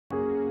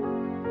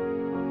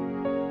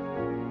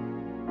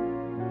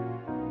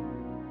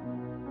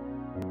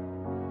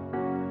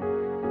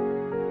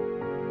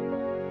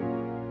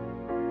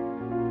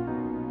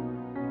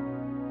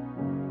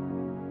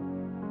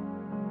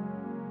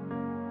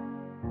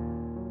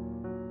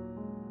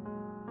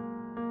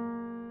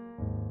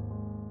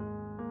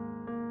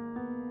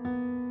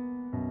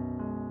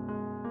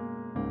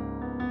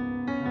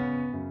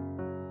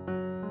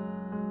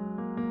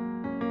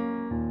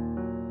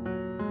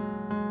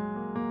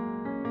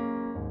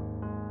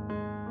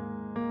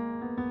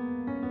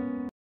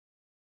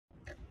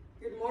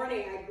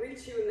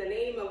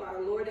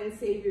and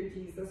Savior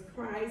Jesus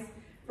Christ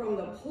from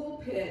the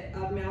pulpit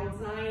of Mount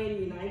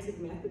Zion United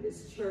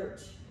Methodist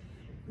Church.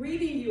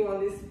 Greeting you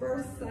on this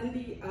first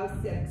Sunday of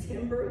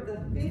September,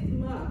 the 5th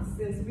month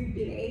since we've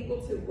been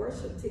able to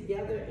worship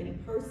together in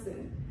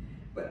person.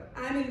 But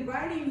I'm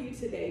inviting you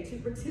today to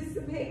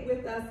participate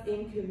with us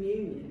in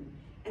communion.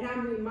 And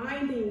I'm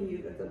reminding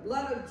you that the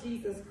blood of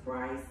Jesus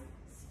Christ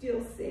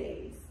still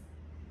saves.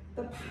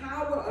 The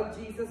power of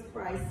Jesus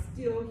Christ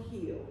still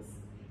heals.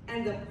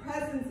 And the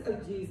presence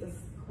of Jesus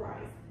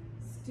Christ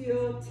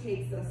still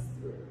takes us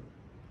through.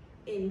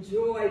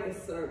 Enjoy the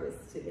service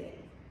today.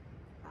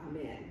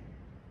 Amen.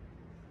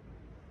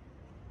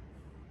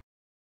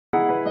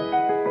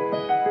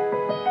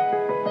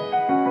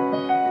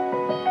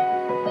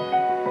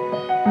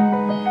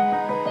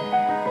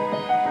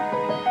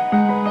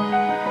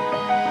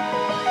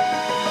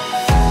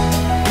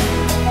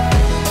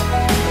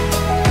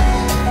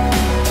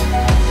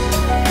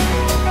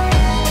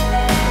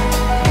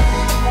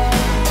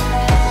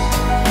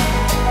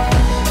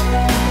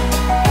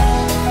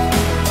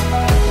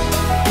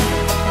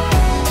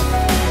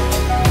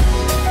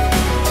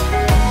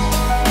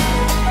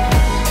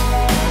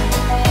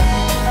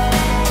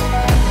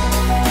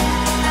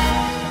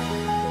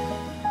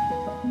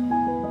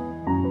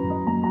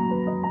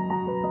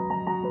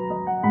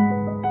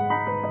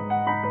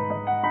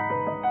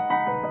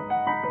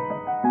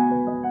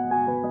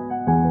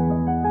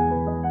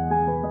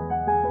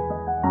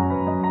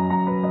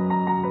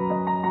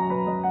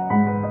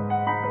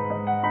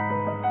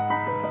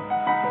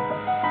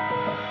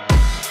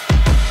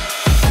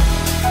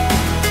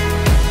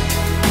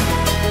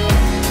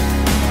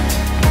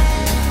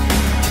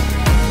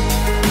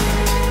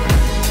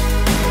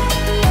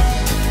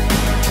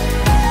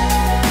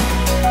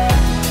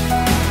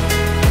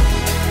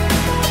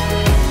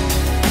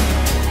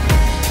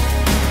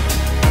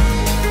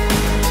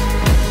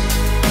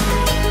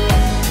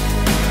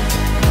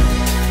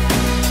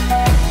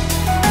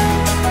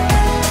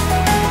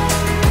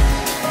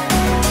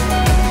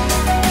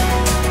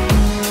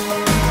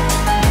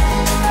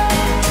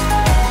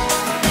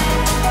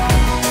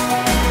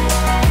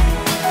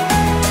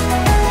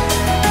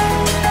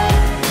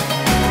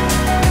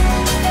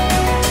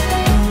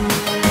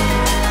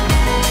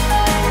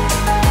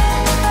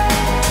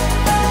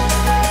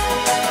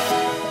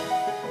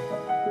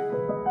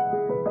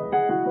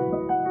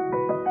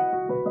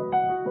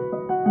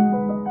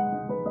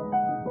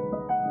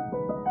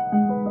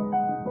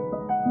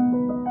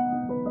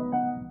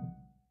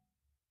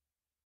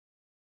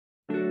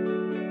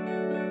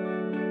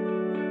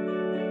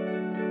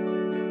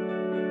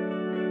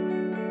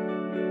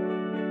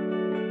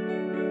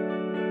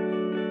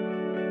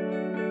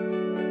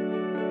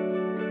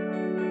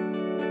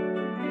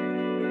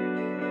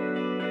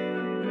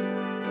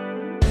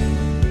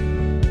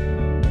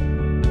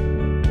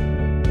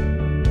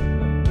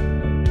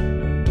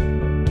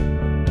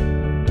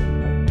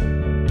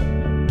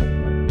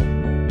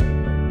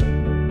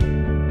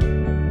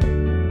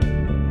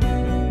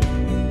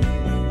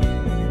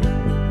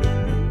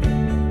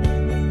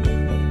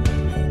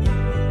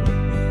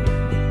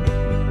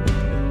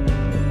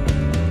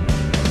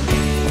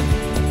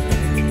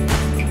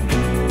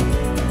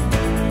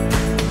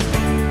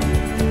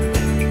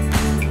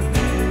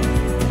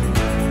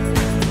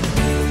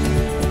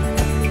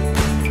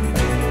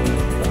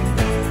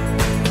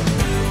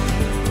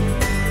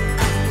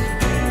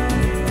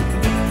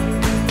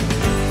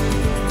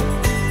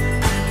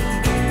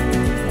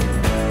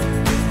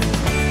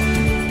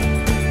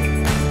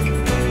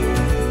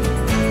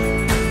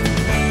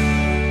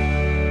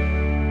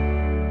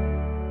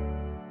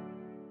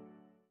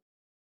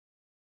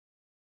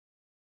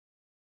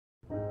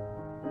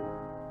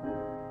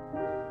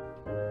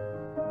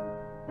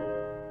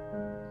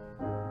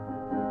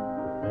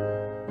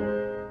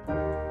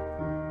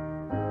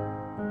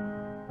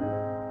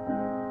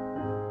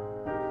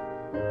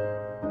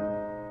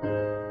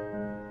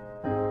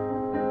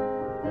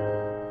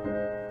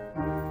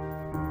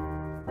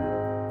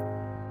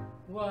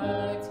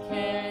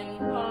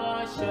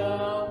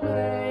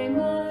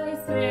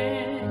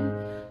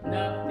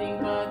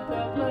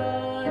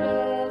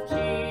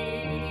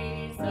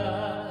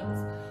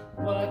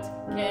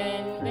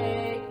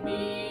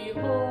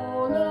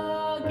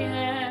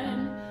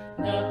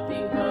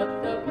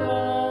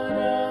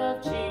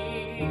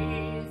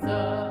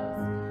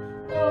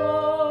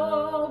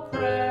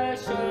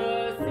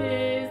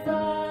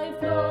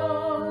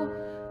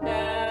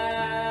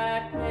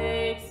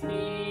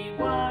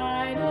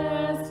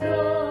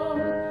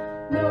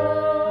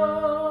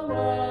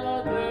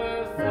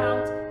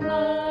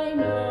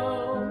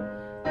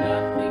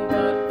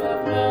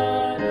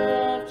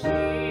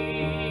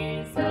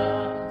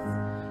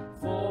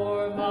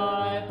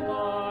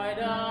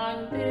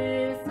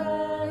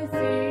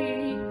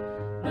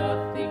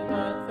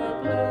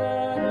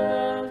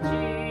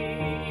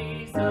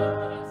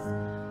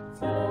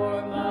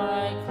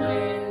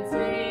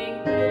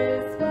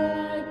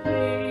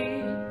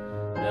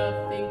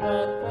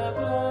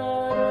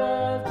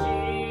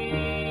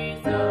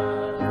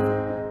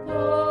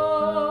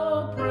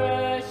 Oh,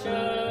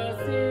 precious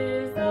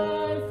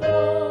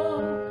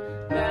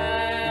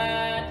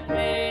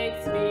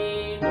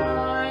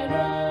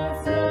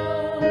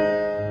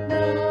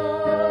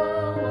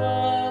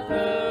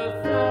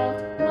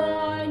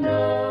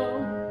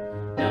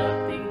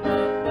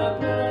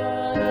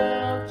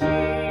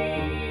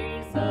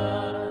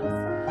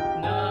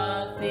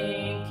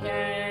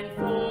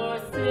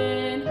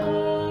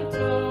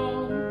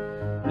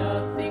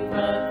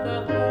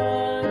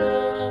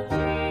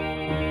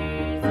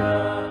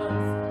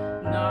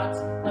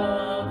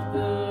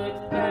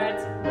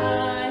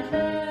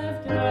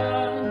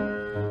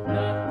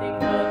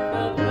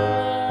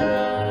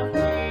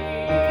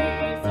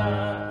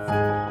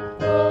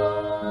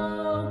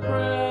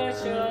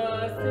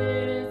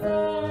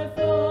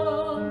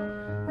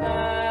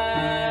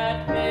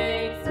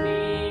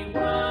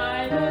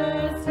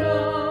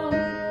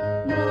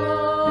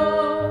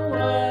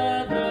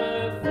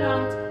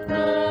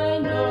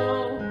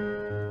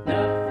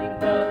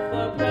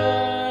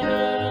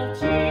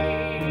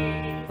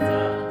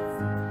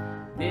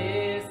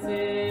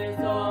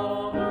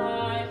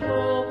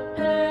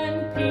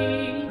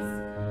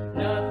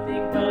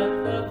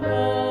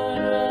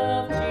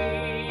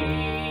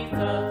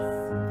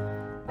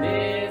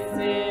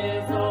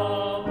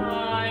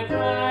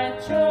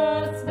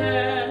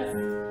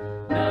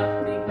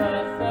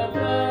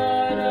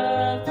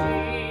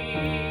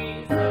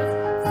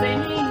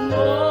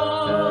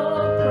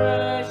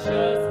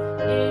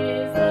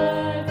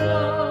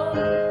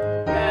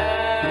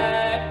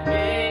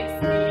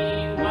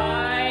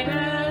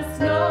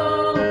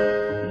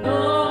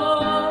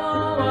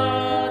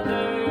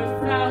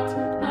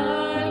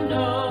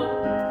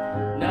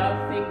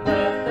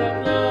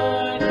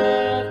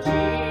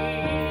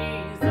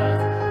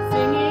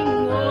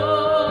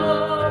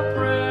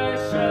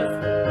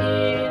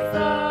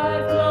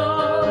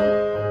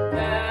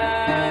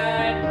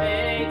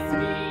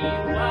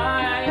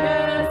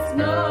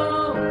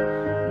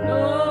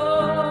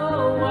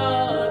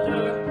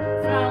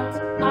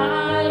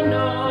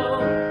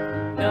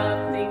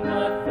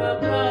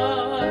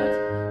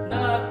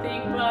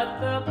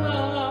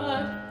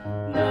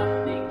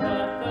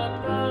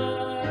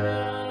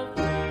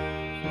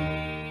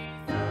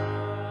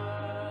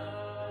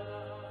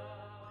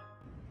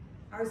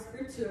Our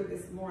scripture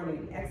this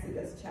morning,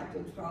 Exodus chapter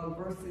 12,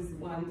 verses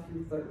 1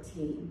 through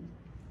 13.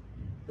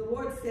 The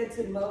Lord said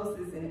to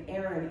Moses and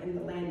Aaron in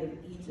the land of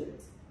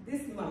Egypt,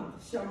 "This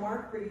month shall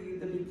mark for you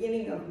the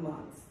beginning of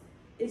months.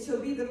 It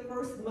shall be the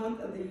first month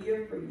of the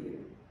year for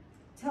you.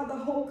 Tell the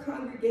whole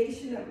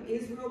congregation of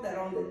Israel that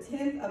on the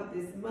 10th of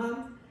this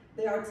month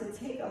they are to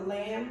take a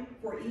lamb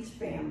for each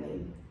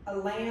family, a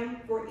lamb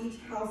for each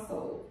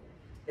household.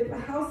 If a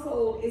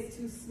household is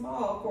too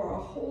small for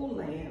a whole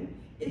lamb,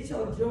 it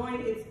shall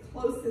join its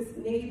closest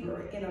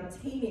neighbor in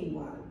obtaining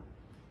one.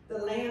 The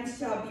lamb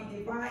shall be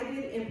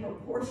divided in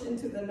proportion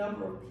to the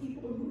number of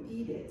people who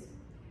eat it.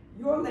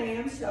 Your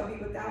lamb shall be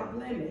without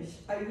blemish,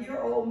 a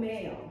year-old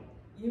male.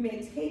 You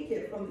may take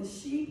it from the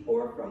sheep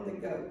or from the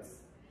goats.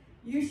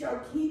 You shall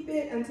keep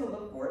it until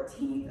the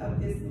 14th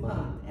of this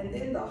month, and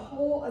then the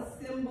whole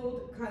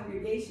assembled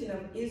congregation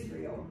of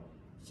Israel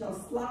shall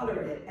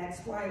slaughter it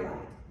at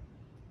twilight.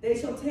 They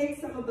shall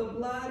take some of the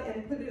blood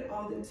and put it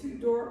on the 2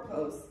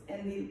 doorposts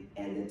and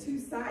the 2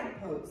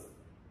 side posts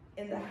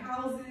in the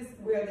houses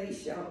where they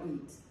shall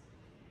eat.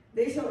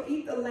 They shall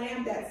eat the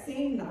lamb that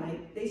same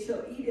night. They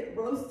shall eat it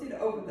roasted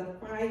over the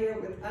fire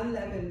with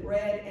unleavened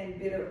bread and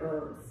bitter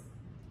herbs.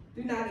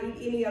 Do not eat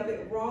any of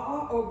it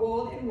raw or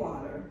boiled in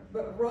water,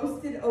 but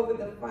roasted over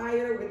the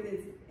fire with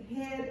its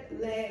head,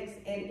 legs,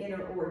 and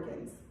inner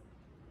organs.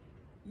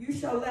 You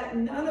shall let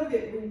none of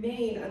it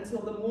remain until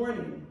the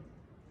morning.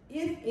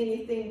 If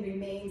anything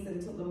remains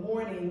until the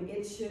morning,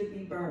 it should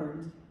be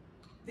burned.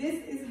 This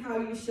is how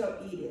you shall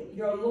eat it: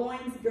 your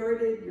loins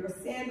girded, your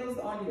sandals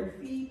on your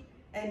feet,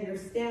 and your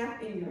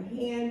staff in your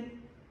hand.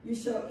 You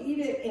shall eat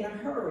it in a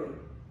hurry.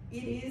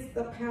 It is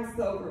the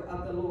Passover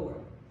of the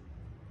Lord.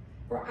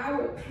 For I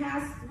will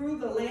pass through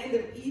the land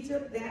of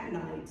Egypt that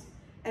night,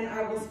 and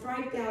I will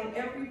strike down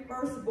every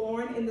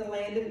firstborn in the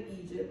land of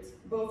Egypt,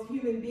 both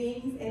human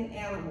beings and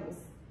animals.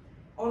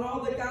 On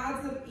all the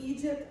gods of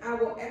Egypt I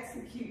will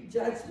execute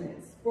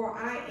judgments, for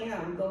I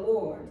am the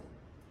Lord.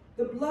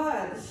 The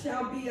blood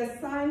shall be a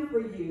sign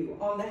for you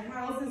on the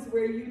houses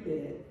where you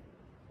live.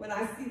 When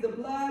I see the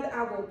blood,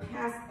 I will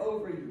pass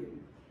over you,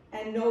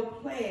 and no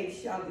plague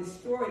shall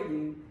destroy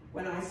you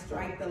when I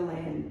strike the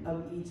land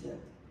of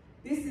Egypt."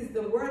 This is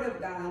the word of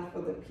God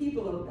for the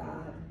people of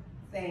God.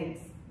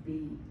 Thanks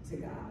be to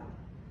God.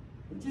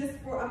 Just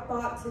for a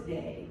thought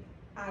today,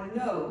 I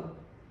know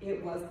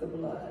it was the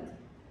blood.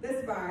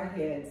 Let's bow our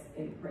heads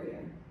in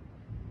prayer.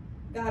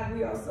 God,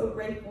 we are so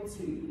grateful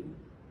to you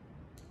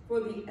for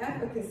the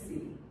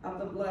efficacy of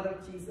the blood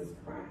of Jesus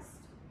Christ.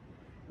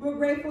 We're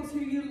grateful to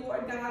you,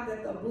 Lord God,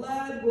 that the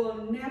blood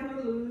will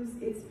never lose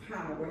its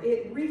power.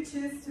 It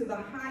reaches to the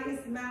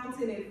highest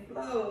mountain. It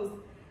flows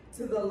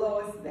to the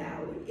lowest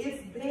valley.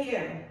 It's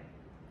there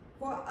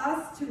for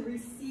us to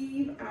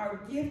receive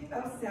our gift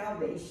of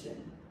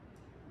salvation.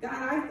 God,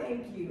 I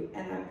thank you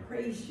and I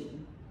praise you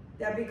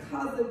that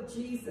because of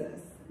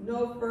Jesus,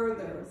 no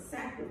further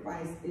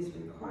sacrifice is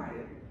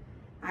required.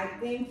 I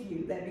thank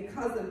you that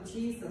because of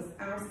Jesus,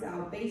 our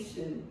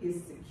salvation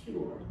is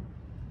secure.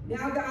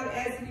 Now, God,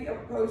 as we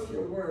approach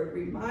your word,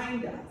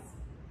 remind us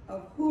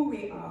of who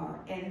we are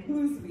and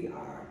whose we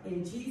are.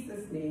 In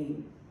Jesus'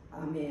 name,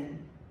 amen.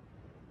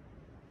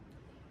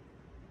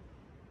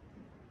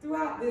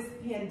 Throughout this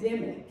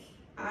pandemic,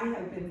 I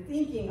have been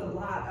thinking a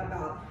lot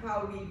about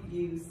how we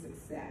view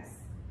success.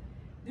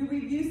 Do we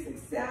view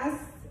success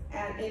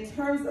in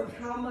terms of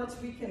how much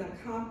we can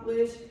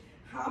accomplish,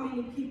 how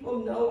many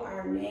people know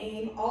our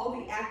name, all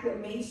the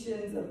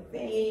acclamations of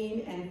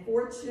fame and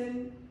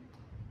fortune?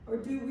 Or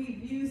do we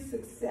view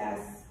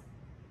success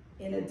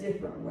in a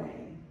different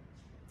way?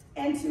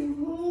 And to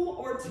whom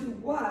or to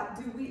what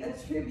do we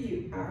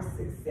attribute our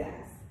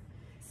success?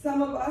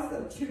 Some of us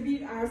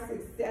attribute our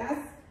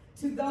success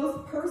to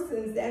those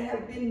persons that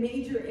have been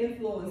major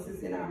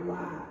influences in our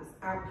lives: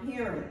 our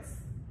parents,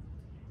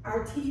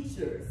 our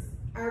teachers,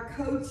 our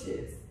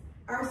coaches,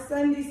 our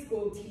Sunday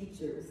school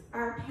teachers,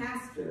 our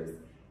pastors,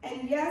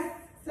 and yes,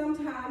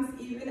 sometimes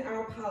even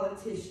our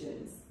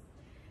politicians.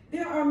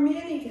 There are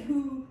many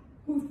who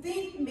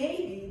think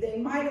maybe they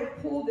might have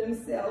pulled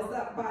themselves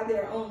up by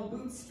their own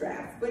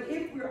bootstraps, but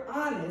if we're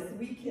honest,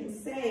 we can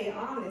say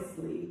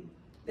honestly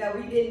that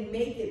we didn't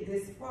make it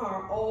this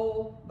far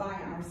all by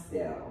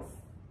ourselves.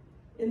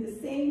 In the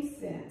same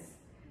sense,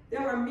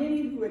 there are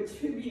many who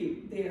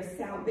attribute their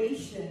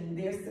salvation,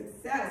 their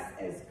success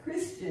as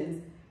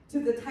Christians, to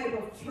the type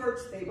of church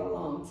they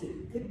belong to.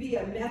 It could be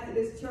a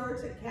Methodist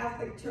church, a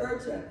Catholic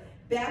church, a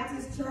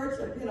Baptist church,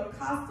 a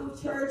Pentecostal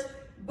church,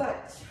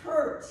 but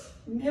church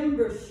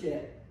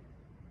membership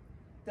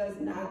does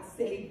not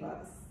save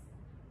us.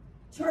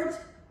 Church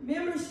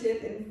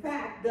membership, in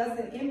fact,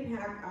 doesn't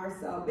impact our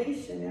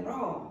salvation at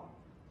all.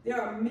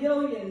 There are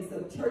millions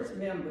of church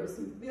members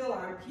who fill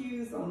our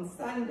pews on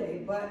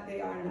Sunday, but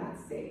they are not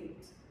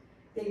saved.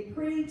 They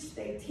preach,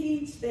 they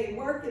teach, they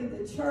work in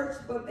the church,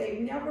 but they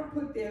never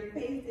put their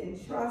faith and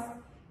trust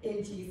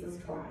in Jesus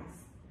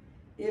Christ.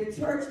 If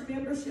church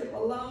membership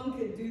alone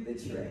could do the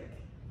trick,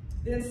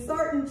 then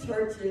certain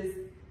churches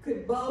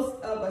could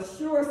boast of a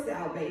sure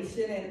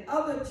salvation and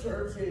other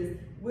churches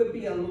would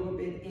be a little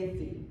bit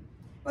iffy.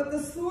 But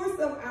the source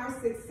of our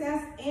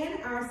success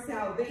and our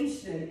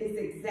salvation is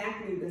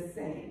exactly the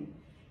same.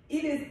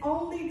 It is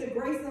only the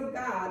grace of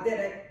God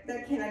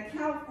that can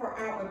account for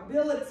our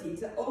ability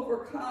to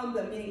overcome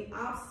the many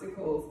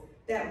obstacles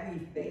that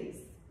we face.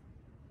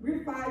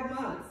 We're 5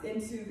 months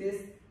into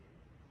this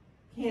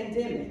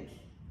pandemic,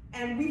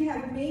 and we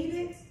have made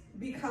it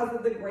because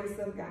of the grace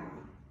of God.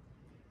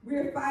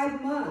 We're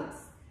 5 months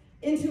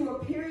into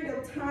a period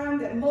of time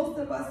that most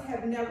of us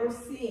have never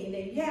seen,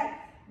 and yet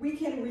we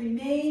can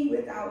remain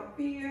without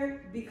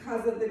fear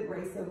because of the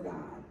grace of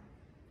God.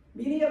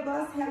 Many of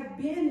us have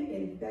been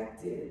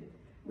infected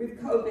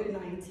with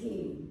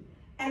COVID-19,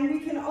 and we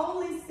can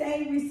only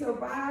say we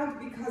survived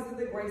because of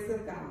the grace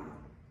of God.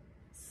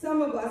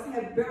 Some of us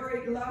have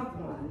buried loved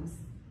ones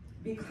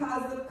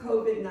because of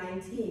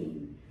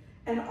COVID-19,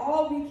 and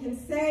all we can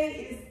say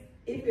is,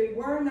 if it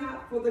were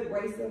not for the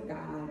grace of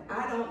God,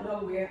 I don't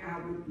know where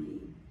I would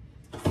be.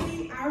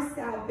 See, our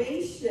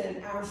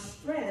salvation, our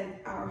strength,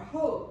 our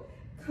hope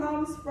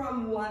comes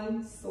from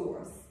one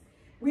source.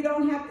 We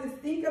don't have to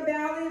think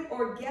about it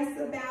or guess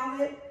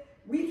about it.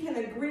 We can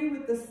agree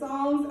with the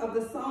songs of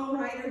the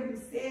songwriter who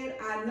said,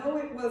 I know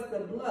it was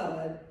the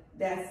blood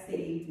that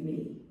saved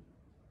me.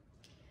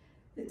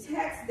 The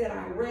text that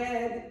I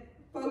read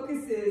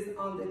focuses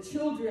on the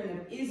children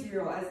of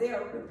Israel as they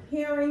are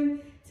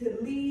preparing to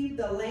leave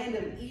the land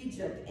of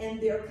Egypt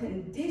and their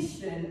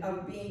condition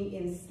of being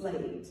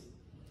enslaved.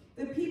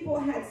 The people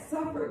had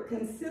suffered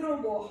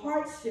considerable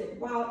hardship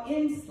while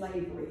in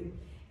slavery,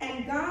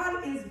 and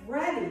God is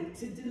ready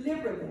to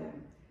deliver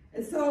them.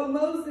 And so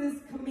Moses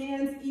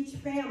commands each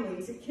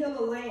family to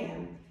kill a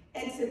lamb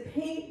and to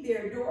paint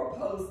their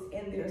doorposts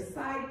and their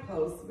side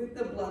posts with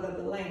the blood of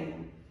the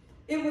lamb.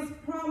 It was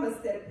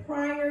promised that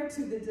prior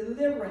to the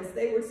deliverance,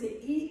 they were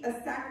to eat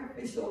a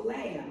sacrificial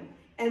lamb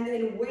and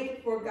then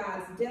wait for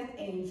God's death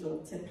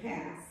angel to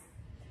pass.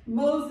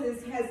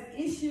 Moses has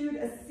issued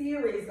a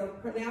series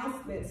of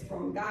pronouncements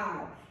from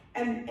God,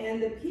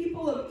 and the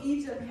people of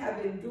Egypt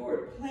have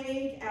endured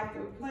plague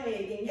after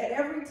plague, and yet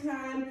every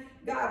time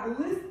God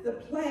lifts the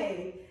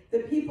plague,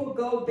 the people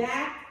go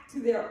back to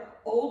their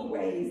old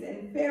ways,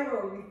 and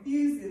Pharaoh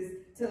refuses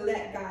to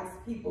let God's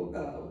people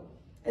go.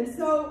 And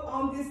so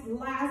on this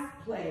last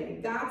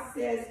plague, God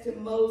says to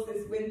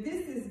Moses, when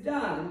this is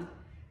done,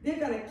 they're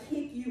going to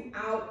kick you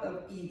out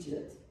of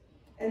Egypt.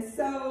 And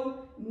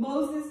so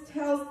Moses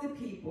tells the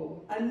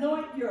people,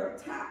 anoint your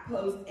top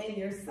post and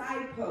your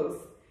side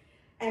post.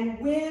 And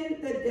when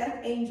the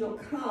death angel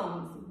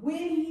comes,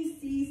 when he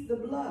sees the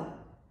blood,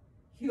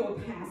 he'll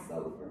pass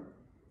over.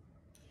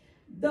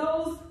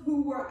 Those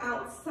who were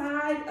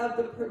outside of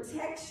the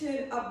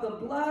protection of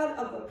the blood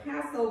of the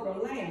Passover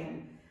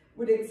lamb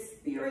would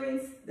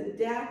experience the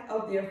death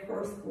of their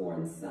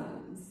firstborn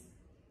sons.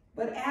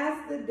 But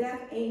as the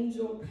death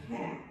angel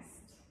passed,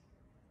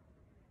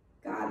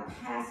 God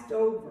passed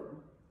over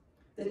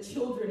the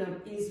children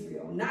of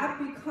Israel, not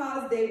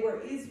because they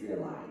were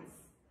Israelites,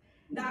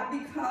 not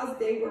because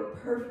they were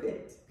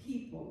perfect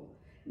people,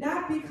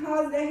 not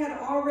because they had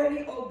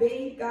already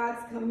obeyed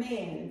God's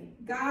command.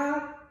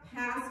 God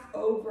passed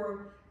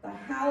over the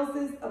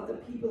houses of the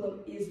people of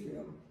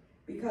Israel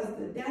because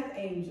the death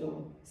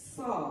angel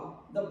saw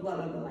the blood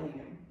of the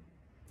lamb.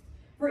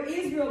 For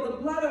Israel, the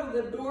blood of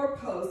the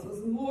doorpost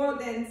was more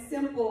than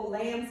simple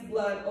lamb's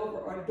blood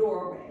over a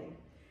doorway.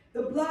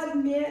 The blood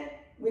meant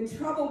when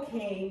trouble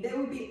came, they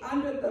would be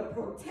under the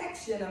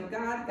protection of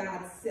God,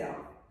 God's self.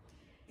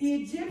 The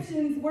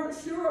Egyptians weren't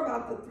sure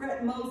about the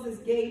threat Moses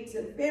gave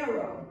to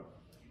Pharaoh,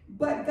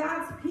 but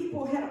God's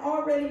people had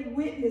already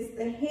witnessed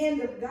the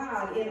hand of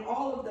God in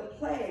all of the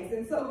plagues.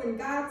 And so when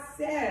God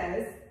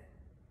says,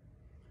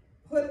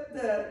 put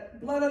the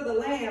blood of the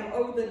lamb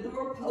over the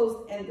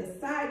doorpost and the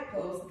side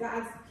post,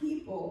 God's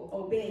people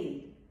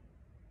obeyed.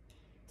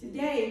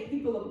 Today,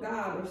 people of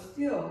God are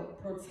still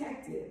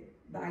protected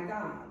by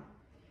God.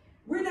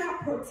 We're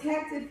not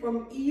protected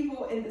from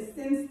evil in the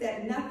sense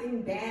that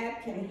nothing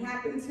bad can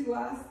happen to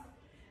us.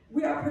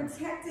 We are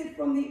protected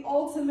from the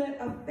ultimate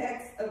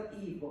effects of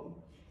evil.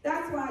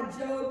 That's why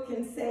Job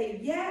can say,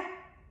 yet,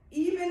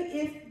 even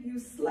if you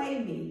slay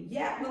me,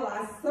 yet will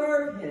I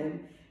serve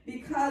him,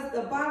 because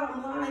the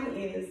bottom line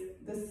is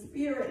the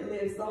spirit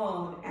lives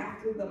on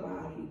after the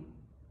body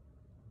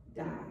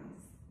dies.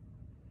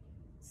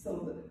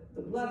 So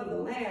the blood of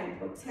the lamb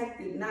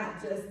protected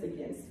not just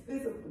against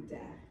physical death,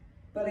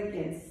 but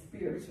against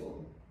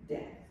spiritual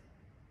death.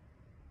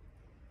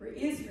 For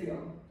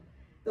Israel,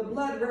 the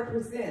blood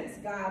represents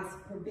God's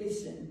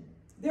provision.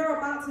 They're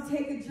about to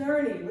take a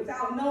journey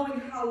without knowing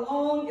how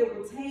long it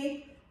will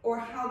take or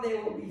how they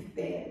will be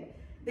fed.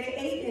 They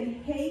ate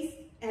in haste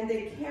and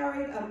they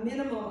carried a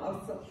minimum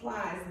of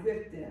supplies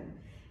with them.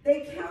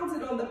 They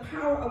counted on the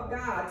power of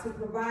God to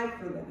provide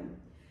for them.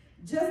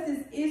 Just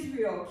as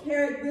Israel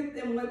carried with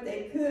them what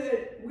they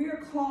could,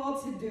 we're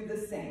called to do the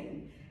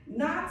same.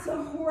 Not to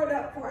hoard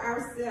up for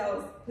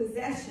ourselves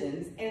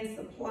possessions and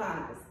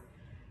supplies,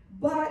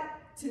 but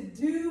to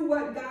do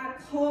what God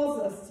calls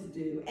us to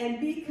do and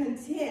be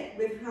content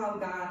with how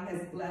God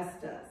has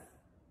blessed us.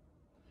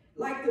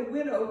 like the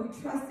widow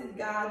who trusted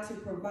God to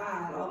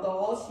provide, although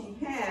all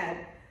she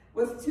had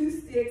was 2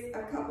 sticks,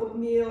 a cup of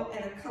meal,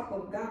 and a cup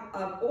of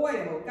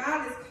oil.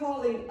 God is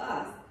calling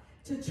us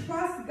to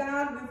trust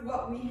God with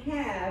what we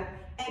have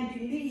and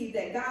believe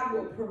that God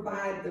will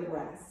provide the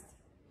rest.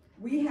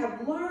 We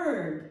have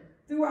learned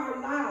through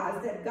our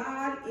lives that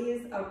God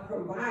is a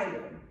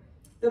provider.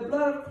 The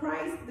blood of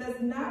Christ does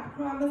not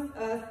promise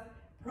us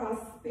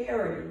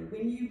prosperity.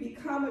 When you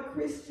become a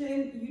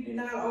Christian, you do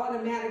not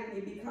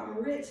automatically become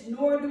rich,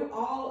 nor do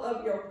all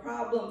of your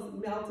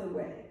problems melt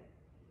away.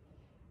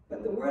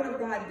 But the Word of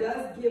God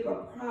does give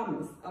a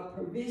promise, a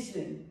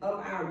provision of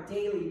our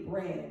daily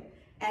bread.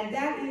 And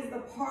that is the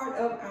part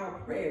of our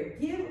prayer.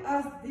 Give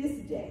us this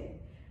day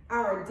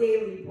our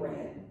daily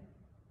bread.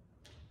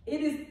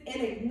 It is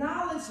an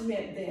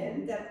acknowledgement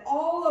then that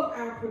all of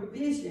our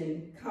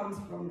provision comes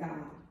from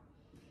God.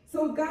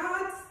 So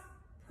God's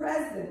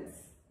presence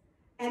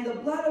and the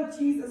blood of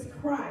Jesus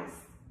Christ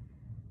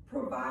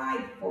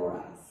provide for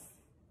us.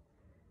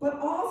 But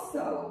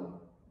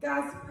also,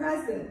 God's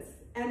presence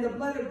and the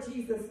blood of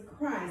Jesus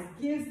Christ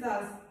gives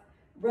us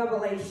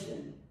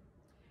revelation.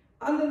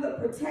 Under the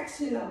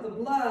protection of the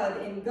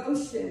blood in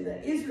Goshen,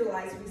 the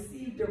Israelites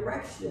received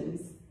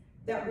directions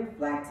that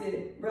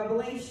reflected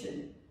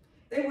revelation.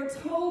 They were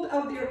told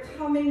of their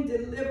coming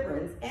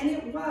deliverance, and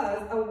it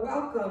was a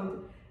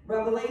welcomed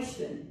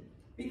revelation.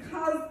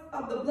 Because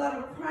of the blood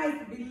of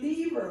Christ,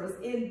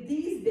 believers in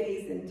these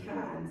days and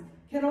times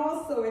can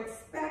also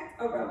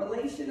expect a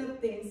revelation of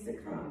things to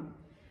come.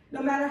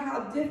 No matter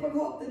how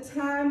difficult the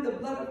time, the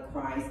blood of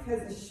Christ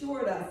has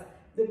assured us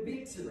the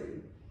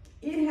victory.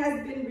 It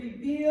has been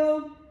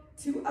revealed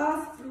to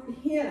us through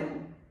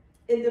him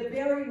in the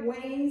very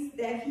ways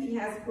that he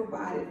has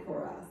provided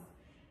for us.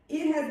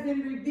 It has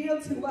been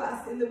revealed to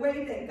us in the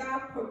way that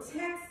God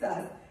protects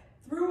us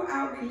through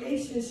our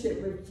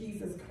relationship with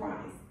Jesus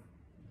Christ.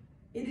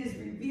 It is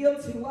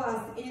revealed to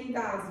us in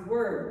God's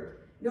word.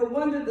 No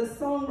wonder the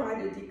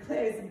songwriter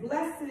declares,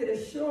 "Blessed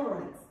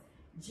assurance,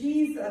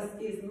 Jesus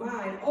is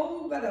mine.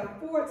 Oh, what a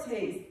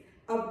foretaste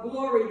of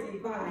glory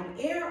divine.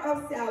 Heir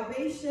of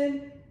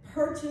salvation,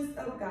 purchased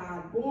of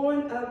God,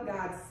 born of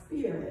God's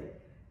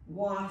Spirit,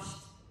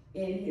 washed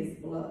in his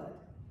blood."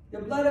 The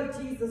blood of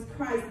Jesus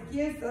Christ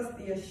gives us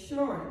the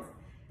assurance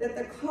that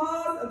the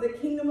cause of the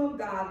kingdom of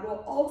God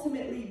will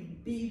ultimately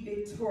be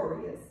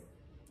victorious.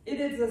 It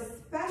is a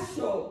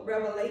special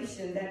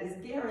revelation that is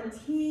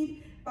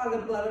guaranteed by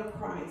the blood of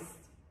Christ.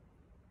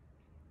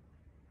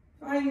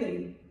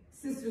 Finally,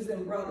 sisters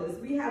and brothers,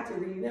 we have to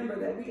remember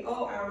that we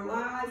owe our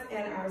lives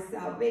and our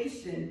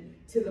salvation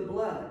to the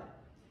blood.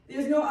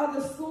 There's no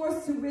other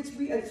source to which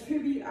we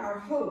attribute our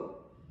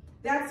hope.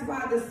 That's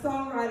why the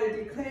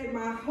songwriter declared,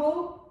 "My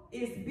hope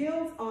is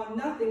built on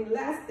nothing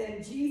less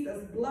than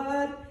Jesus'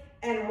 blood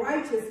and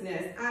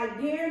righteousness. I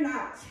dare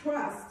not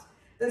trust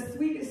the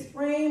sweetest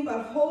frame,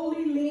 but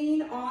wholly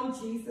lean on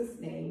Jesus'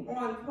 name,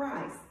 on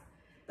Christ.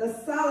 The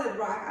solid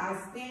rock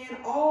I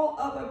stand, all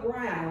other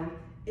ground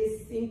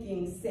is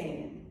sinking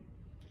sand."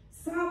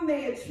 Some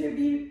may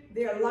attribute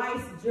their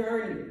life's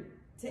journey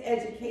to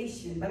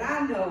education, but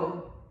I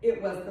know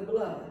it was the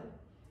blood.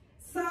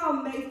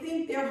 Some may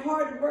think their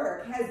hard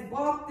work has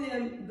brought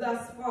them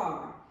thus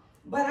far,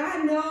 but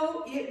I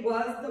know it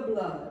was the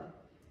blood.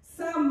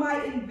 Some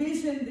might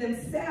envision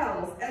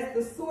themselves as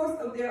the source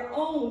of their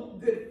own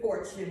good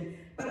fortune,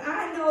 but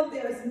I know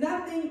there's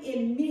nothing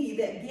in me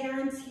that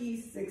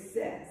guarantees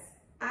success.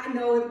 I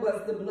know it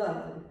was the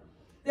blood.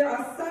 There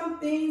are some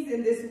things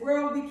in this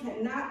world we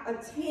cannot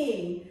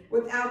attain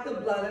without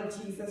the blood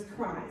of Jesus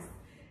Christ.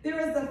 There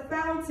is a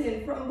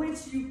fountain from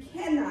which you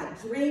cannot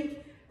drink,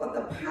 but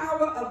the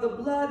power of the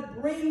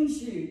blood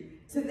brings you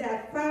to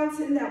that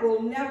fountain that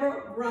will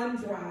never run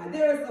dry.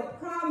 There is a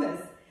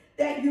promise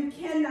that you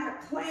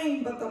cannot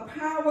claim, but the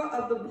power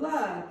of the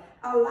blood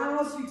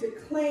allows you to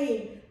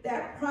claim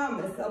that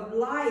promise of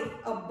life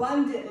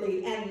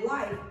abundantly and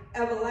life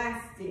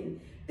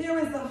everlasting. There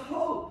is a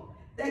hope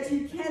that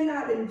you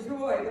cannot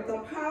enjoy, but the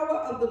power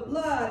of the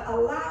blood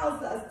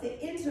allows us to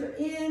enter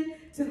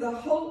into the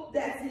hope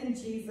that's in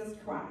Jesus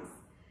Christ.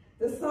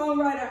 The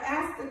songwriter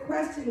asked the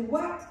question,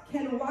 "What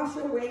can wash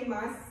away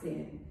my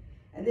sin?"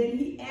 And then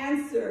he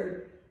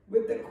answered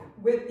with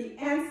the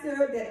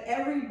answer that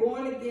every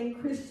born-again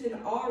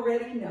Christian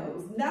already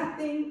knows: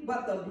 nothing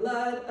but the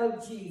blood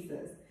of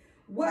Jesus.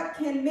 What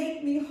can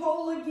make me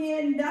whole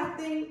again?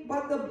 Nothing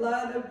but the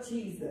blood of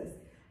Jesus.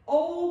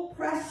 Oh,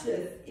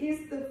 precious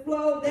is the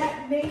flow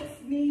that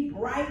makes me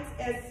bright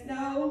as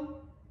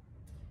snow.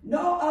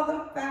 No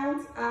other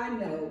fount I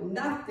know,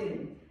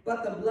 nothing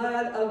but the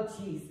blood of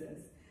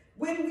Jesus.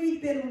 When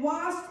we've been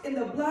washed in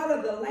the blood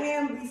of the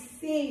Lamb, we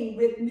sing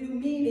with new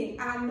meaning.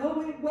 I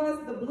know it was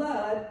the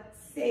blood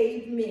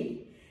saved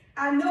me.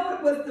 I know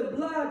it was the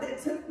blood that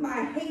took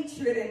my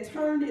hatred and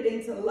turned it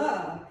into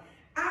love.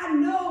 I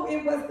know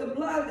it was the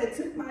blood that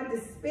took my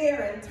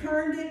despair and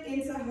turned it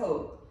into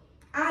hope.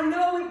 I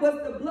know it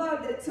was the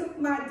blood that took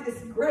my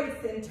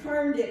disgrace and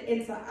turned it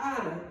into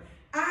honor.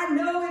 I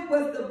know it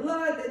was the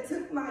blood that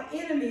took my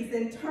enemies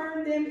and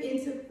turned them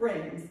into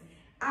friends.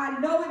 I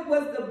know it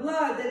was the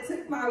blood that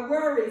took my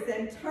worries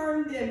and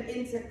turned them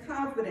into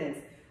confidence.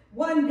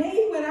 One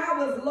day when I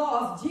was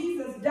lost,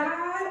 Jesus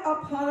died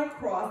upon a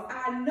cross.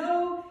 I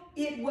know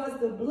it was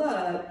the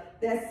blood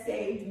that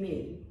saved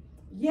me.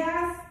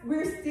 Yes,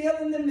 we're still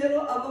in the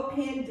middle of a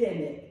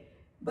pandemic,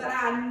 but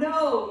I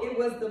know it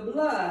was the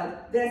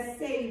blood that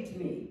saved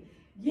me.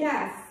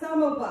 Yes,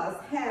 some of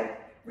us have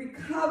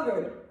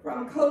recovered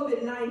from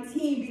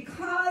COVID-19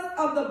 because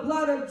of the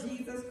blood of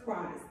Jesus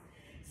Christ.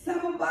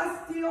 Some of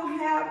us still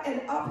have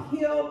an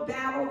uphill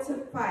battle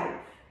to fight,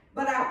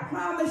 but I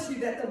promise you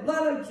that the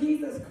blood of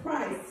Jesus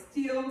Christ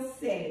still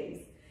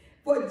saves.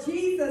 For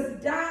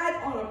Jesus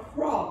died on a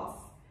cross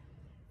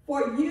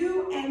for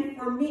you and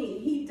for me.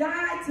 He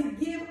died to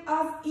give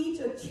us each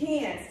a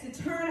chance to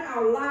turn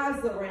our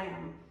lives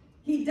around.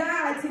 He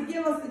died to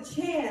give us a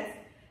chance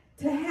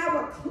to have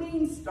a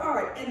clean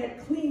start and a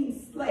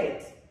clean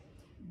slate.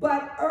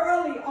 But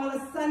early on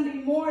a Sunday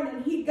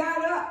morning, he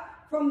got up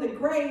from the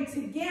grave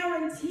to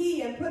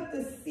guarantee and put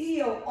the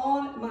seal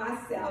on my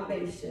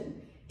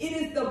salvation. It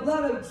is the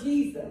blood of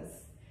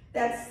Jesus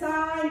that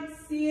signed,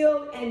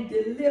 sealed, and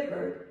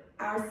delivered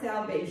our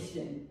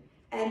salvation.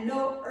 And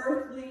no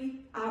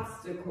earthly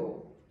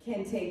obstacle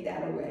can take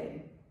that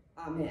away.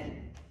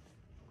 Amen.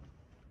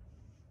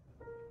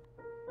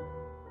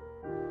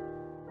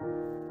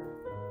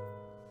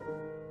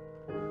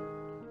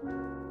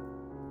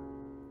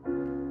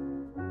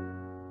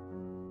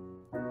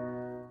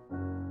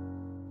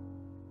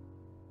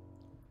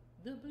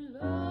 The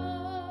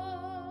blood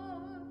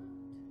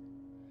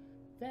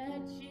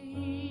that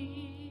Jesus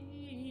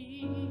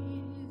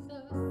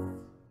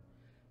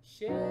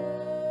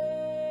shed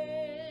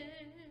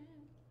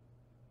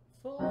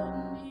for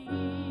me,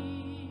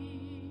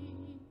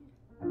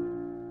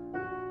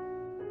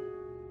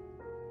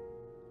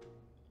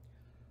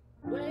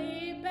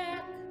 way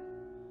back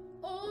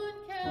on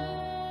Calvary,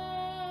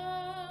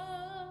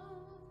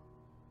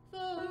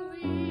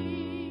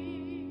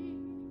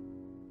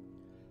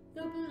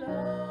 the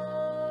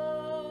blood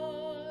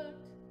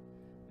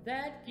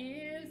that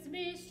gives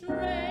me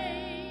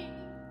strength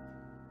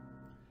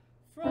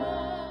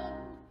from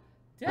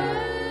day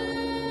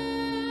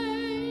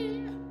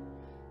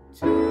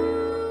to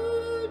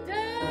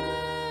day.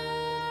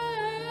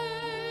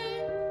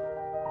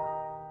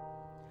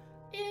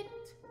 It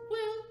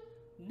will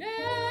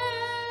never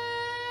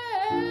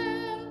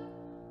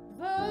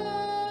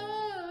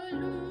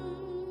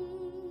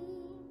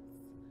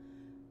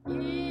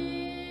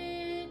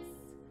lose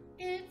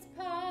its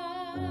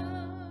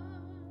power.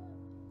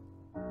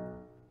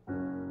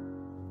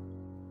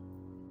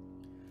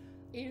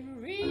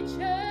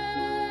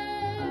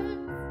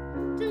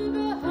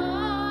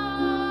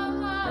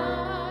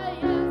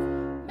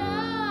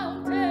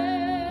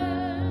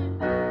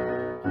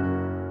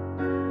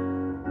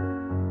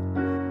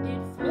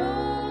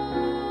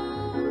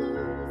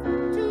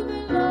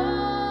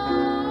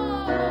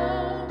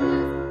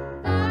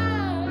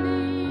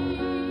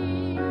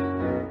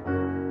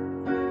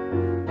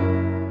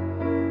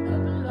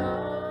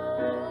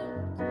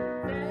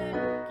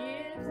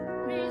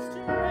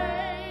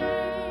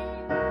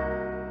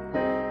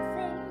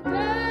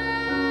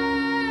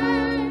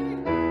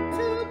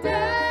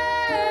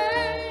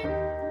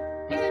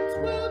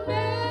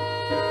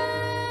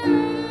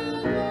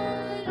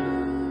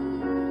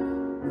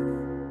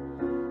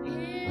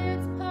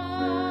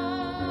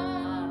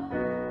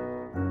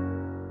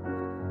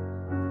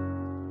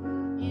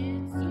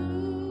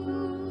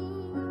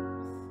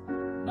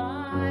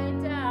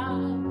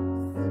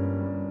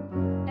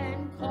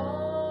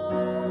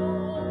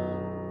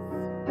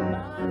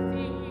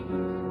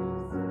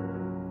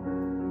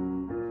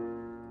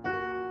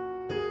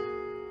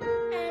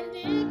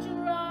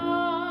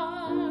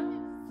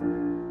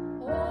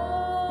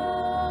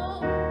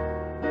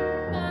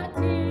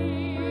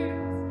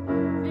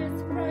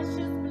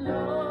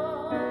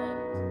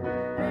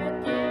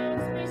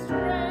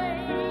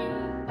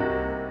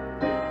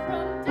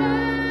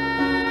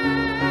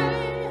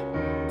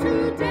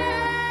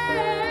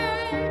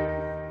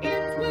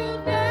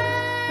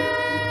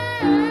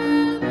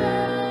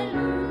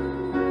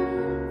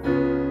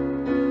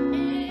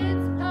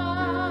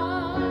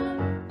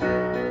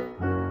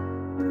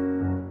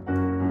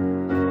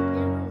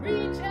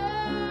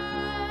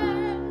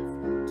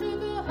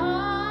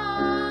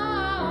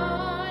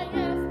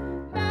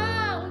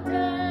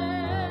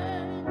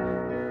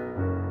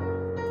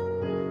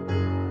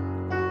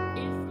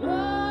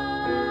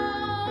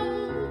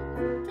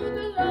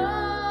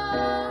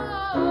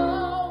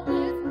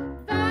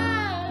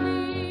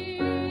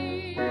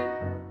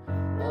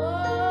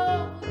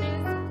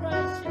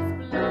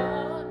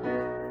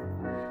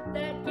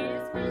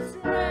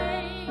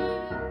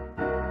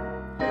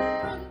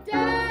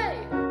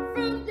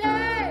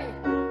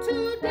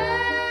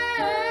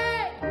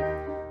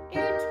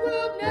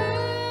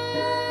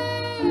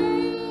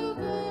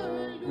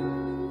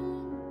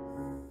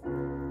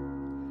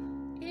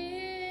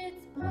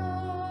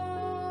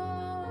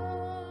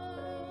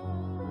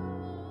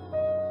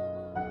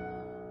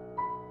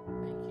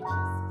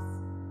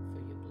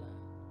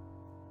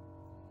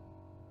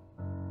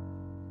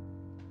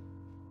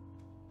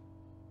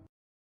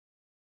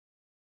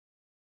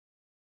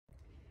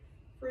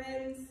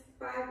 Friends,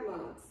 5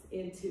 months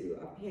into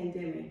a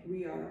pandemic,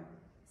 we are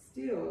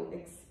still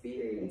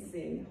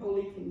experiencing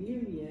Holy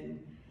Communion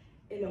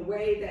in a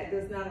way that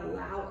does not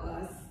allow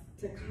us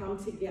to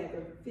come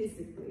together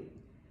physically.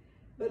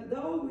 But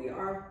though we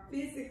are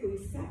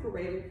physically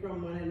separated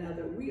from one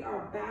another, we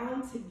are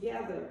bound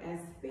together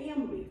as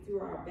family through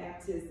our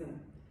baptism.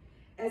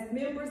 As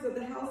members of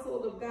the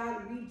household of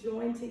God, we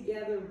join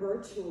together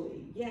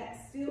virtually,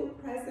 yet still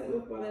present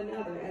with one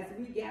another as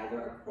we gather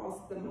across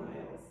the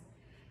miles.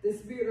 The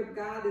Spirit of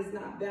God is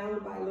not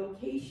bound by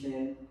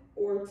location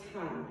or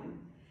time.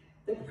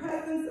 The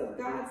presence of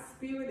God's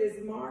Spirit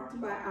is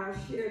marked by our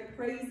shared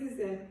praises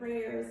and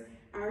prayers,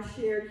 our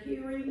shared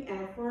hearing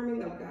and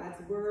affirming of God's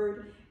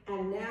word,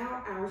 and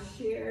now our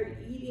shared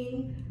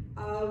eating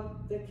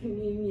of the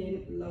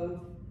communion loaf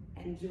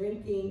and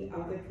drinking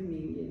of the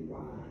communion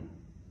wine.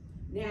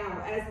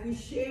 Now, as we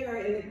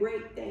share in the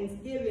great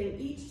Thanksgiving,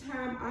 each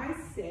time I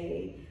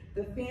say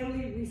the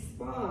family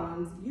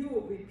responds, you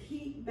will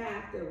repeat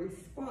back the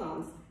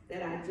response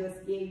that I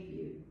just gave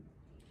you.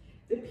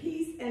 The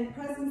peace and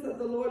presence of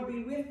the Lord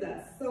be with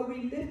us. So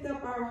we lift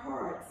up our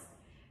hearts,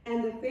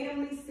 and the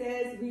family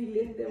says we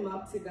lift them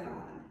up to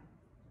God.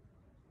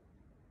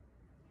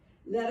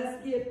 Let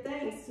us give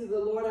thanks to the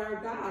Lord our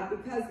God,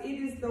 because it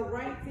is the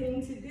right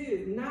thing to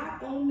do,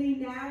 not only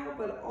now,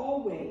 but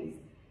always,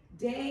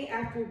 day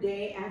after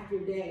day after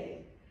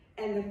day.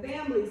 And the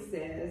family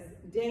says,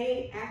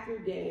 day after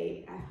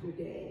day after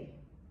day.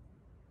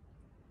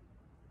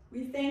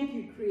 We thank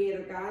you,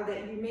 Creator God,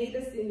 that you made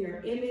us in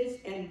your image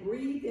and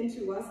breathed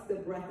into us the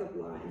breath of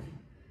life.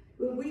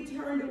 When we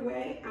turned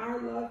away,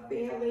 our love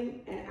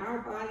failing and our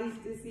bodies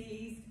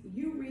diseased,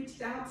 you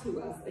reached out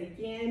to us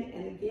again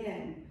and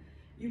again.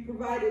 You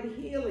provided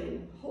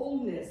healing,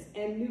 wholeness,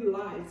 and new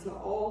life to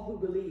all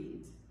who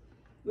believed.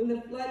 When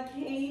the flood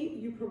came,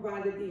 you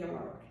provided the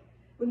ark.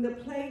 When the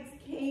plagues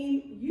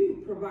came,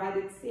 you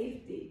provided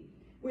safety.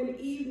 When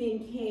evening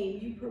came,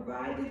 you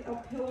provided a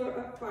pillar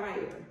of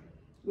fire.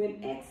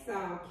 When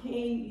exile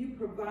came, you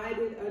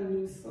provided a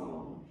new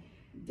song.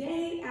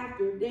 Day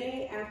after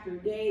day after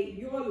day,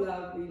 your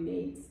love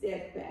remained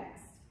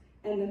steadfast.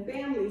 And the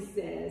family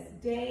says,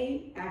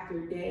 day after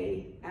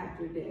day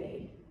after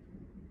day.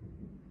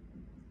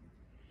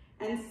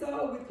 And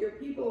so with your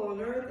people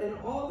on earth and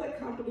all the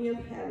company of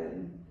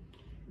heaven,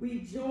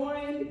 we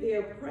join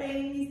their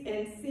praise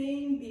and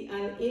sing the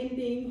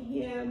unending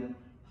hymn,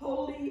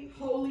 Holy,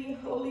 holy,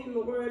 holy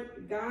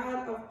Lord,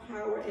 God of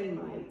power and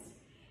might.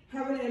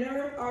 Heaven and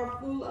earth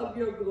are full of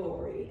your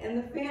glory. And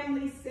the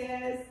family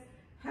says,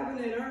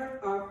 heaven and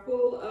earth are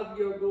full of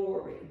your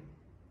glory.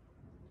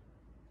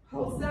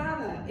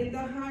 Hosanna in the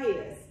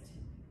highest.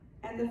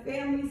 And the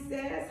family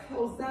says,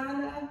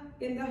 Hosanna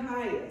in the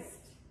highest.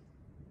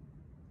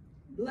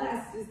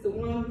 Blessed is the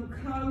one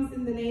who comes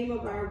in the name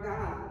of our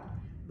God.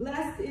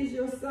 Blessed is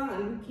your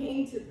Son who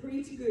came to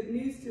preach good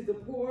news to the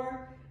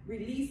poor,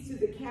 release to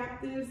the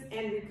captives,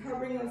 and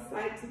recovering of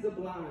sight to the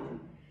blind.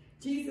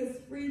 Jesus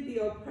freed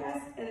the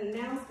oppressed and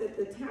announced that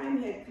the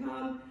time had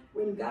come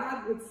when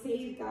God would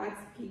save God's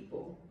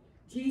people.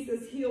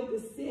 Jesus healed the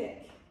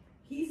sick.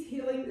 He's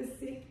healing the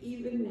sick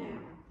even now.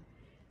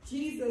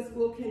 Jesus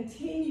will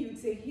continue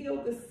to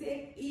heal the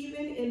sick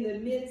even in the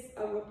midst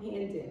of a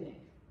pandemic.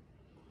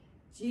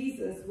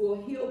 Jesus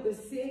will heal the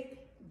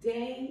sick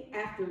day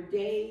after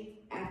day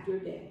after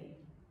day.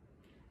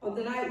 On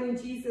the night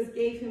when Jesus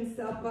gave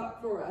himself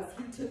up for us,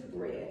 he took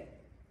bread.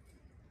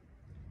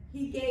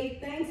 He gave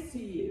thanks to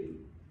you,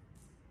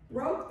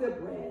 broke the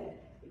bread,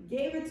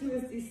 gave it to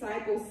his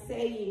disciples,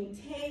 saying,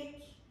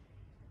 take,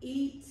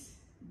 eat,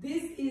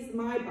 this is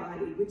my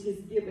body, which is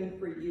given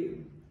for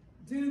you.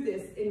 Do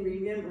this in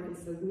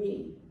remembrance of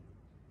me.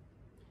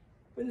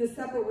 When the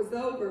supper was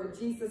over,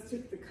 Jesus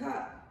took the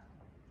cup,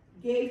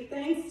 gave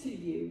thanks to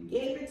you,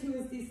 gave it to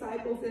his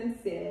disciples, and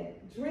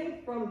said,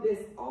 drink from this,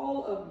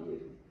 all of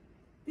you.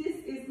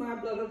 This is my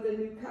blood of the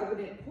new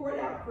covenant, poured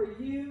out for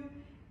you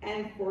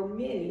and for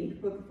many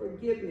for the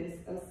forgiveness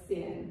of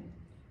sin.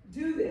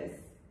 Do this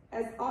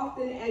as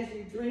often as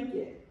you drink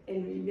it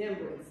in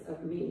remembrance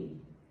of me.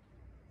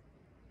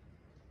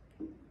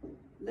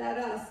 Let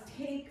us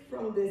take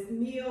from this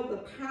meal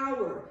the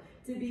power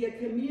to be a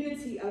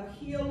community of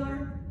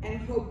healer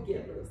and hope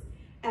givers,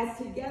 as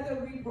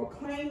together we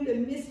proclaim the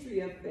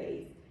mystery of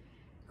faith.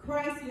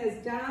 Christ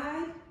has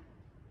died,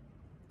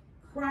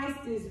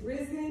 Christ is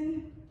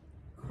risen,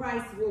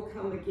 Christ will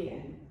come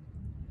again.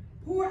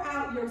 Pour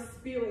out your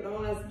Spirit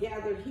on us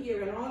gathered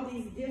here and on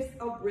these gifts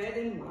of bread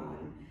and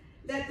wine.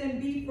 Let them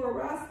be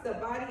for us the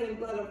body and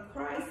blood of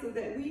Christ, so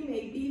that we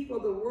may be for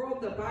the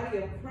world the body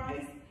of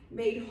Christ,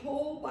 made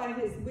whole by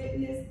his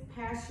witness,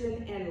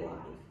 passion, and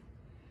life.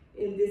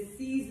 In this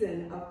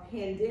season of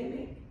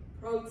pandemic,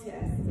 protest,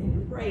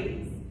 and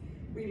praise,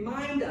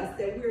 remind us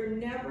that we're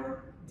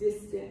never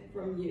distant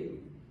from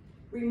you.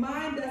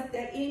 Remind us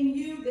that in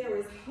you there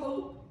is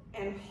hope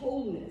and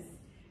wholeness,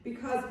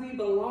 because we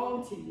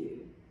belong to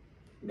you.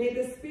 May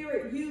the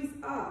Spirit use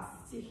us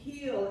to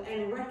heal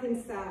and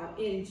reconcile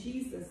in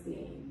Jesus'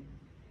 name.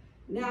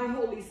 Now,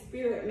 Holy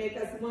Spirit, make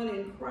us one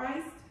in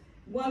Christ.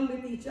 one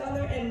with each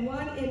other, and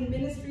one in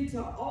ministry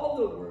to all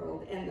the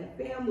world. And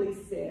the family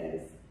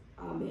says,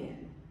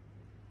 Amen.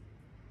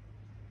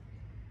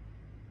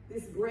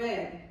 This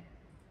bread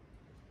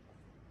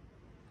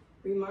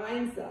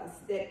reminds us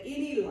that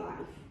any life,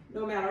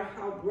 no matter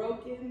how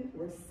broken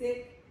or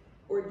sick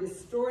or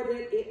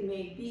distorted it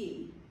may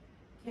be,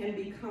 can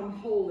become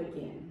whole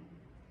again.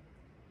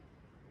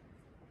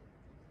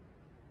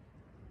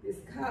 This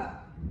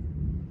cup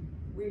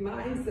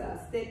reminds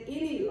us that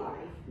any life,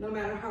 no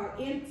matter how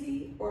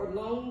empty or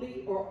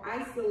lonely or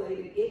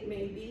isolated it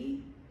may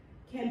be,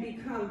 can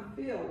become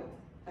filled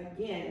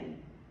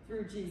again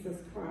through Jesus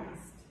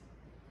Christ.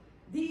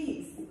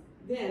 These,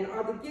 then,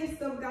 are the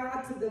gifts of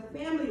God to the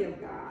family of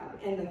God,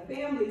 and the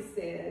family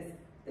says,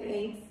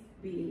 thanks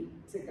be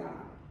to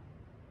God.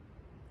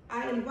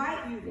 I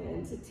invite you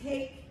then to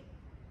take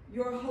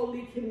your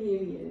Holy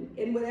Communion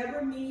in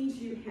whatever means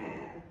you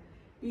have,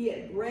 be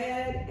it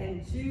bread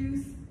and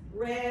juice,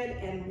 bread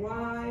and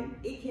wine.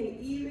 It can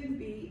even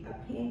be a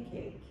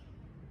pancake.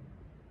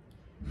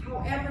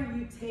 However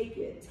you take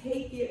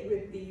it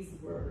with these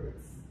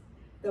words: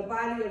 the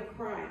body of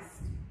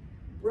Christ,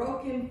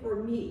 broken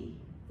for me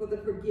for the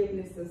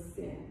forgiveness of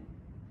sin.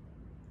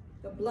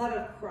 The blood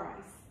of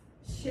Christ,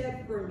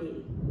 shed for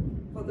me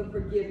for the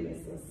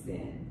forgiveness of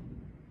sin.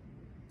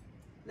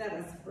 Let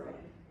us pray.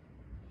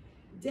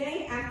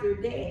 Day after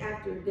day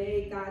after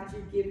day, God,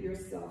 you give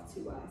yourself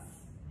to us.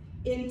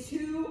 In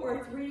 2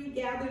 or 3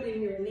 gathered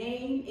in your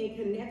name, in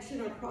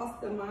connection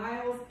across the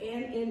miles,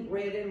 and in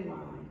bread and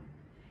wine.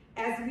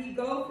 As we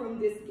go from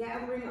this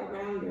gathering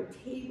around your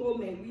table,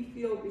 may we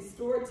feel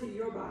restored to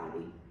your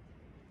body,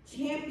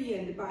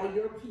 championed by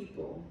your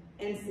people,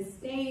 and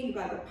sustained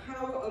by the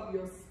power of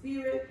your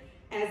Spirit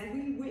as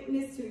we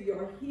witness to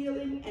your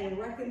healing and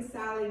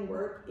reconciling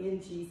work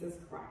in Jesus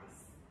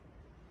Christ.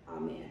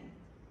 Amen.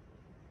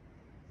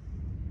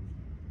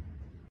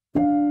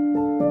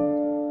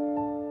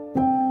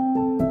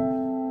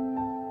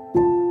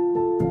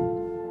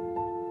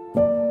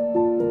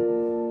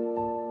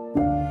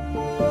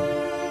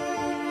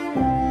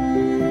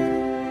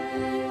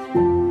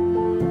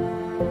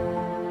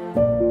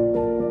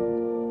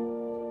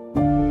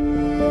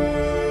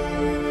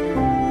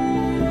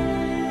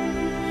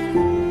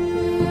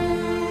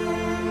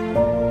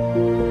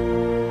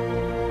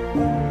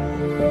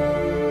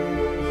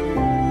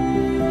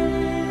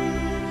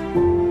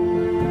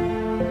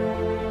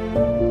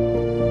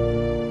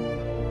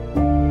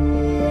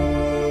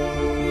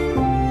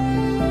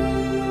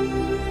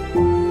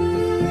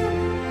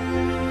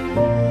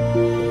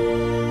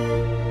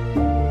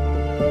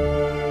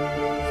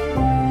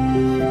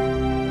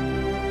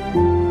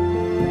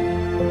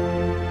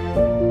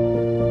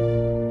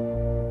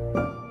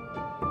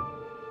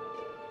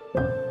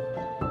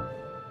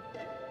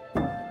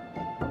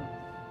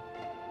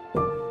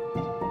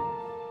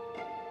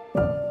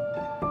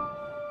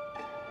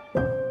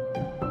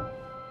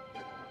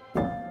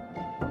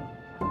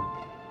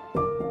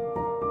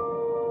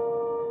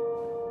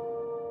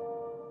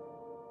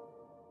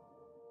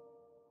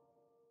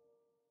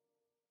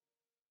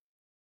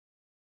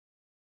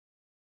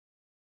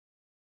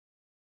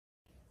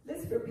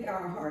 Let's prepare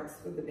our hearts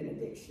for the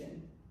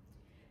benediction.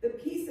 The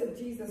peace of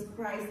Jesus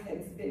Christ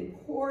has been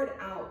poured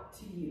out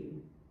to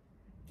you,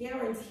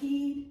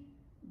 guaranteed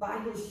by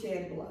his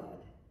shed blood.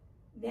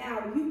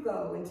 Now you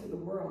go into the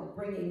world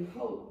bringing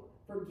hope,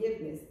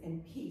 forgiveness,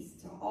 and peace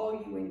to all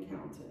you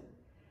encounter.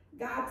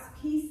 God's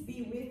peace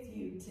be with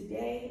you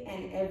today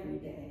and every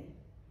day.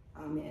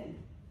 Amen.